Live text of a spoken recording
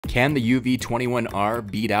Can the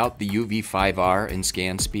UV-21R beat out the UV-5R in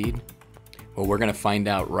scan speed? Well, we're going to find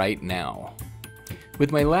out right now.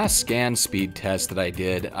 With my last scan speed test that I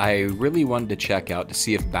did, I really wanted to check out to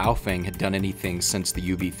see if Baofeng had done anything since the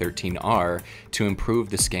UV-13R to improve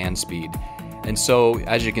the scan speed. And so,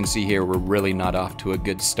 as you can see here, we're really not off to a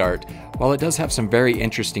good start. While it does have some very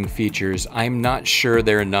interesting features, I'm not sure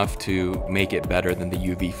they're enough to make it better than the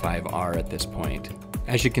UV-5R at this point.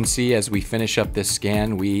 As you can see, as we finish up this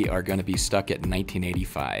scan, we are going to be stuck at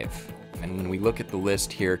 1985. And when we look at the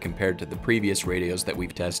list here compared to the previous radios that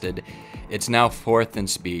we've tested, it's now 4th in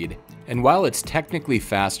speed. And while it's technically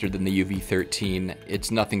faster than the UV-13,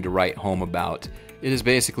 it's nothing to write home about. It is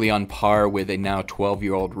basically on par with a now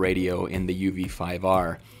 12-year-old radio in the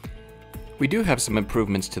UV-5R. We do have some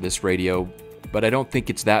improvements to this radio, but I don't think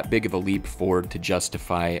it's that big of a leap forward to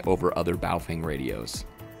justify over other Baofeng radios.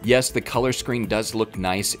 Yes, the color screen does look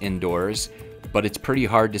nice indoors, but it's pretty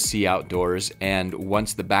hard to see outdoors, and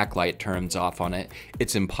once the backlight turns off on it,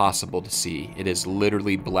 it's impossible to see. It is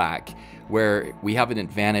literally black, where we have an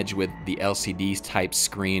advantage with the LCD type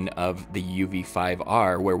screen of the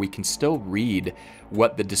UV-5R, where we can still read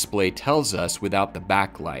what the display tells us without the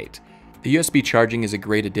backlight. The USB charging is a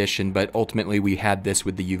great addition, but ultimately we had this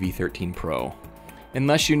with the UV-13 Pro.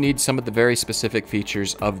 Unless you need some of the very specific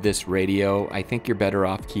features of this radio, I think you're better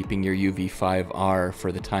off keeping your UV-5R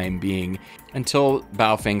for the time being until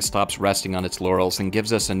Baofeng stops resting on its laurels and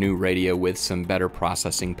gives us a new radio with some better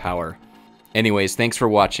processing power. Anyways, thanks for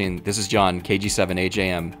watching. This is John,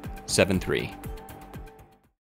 KG7AJM 73.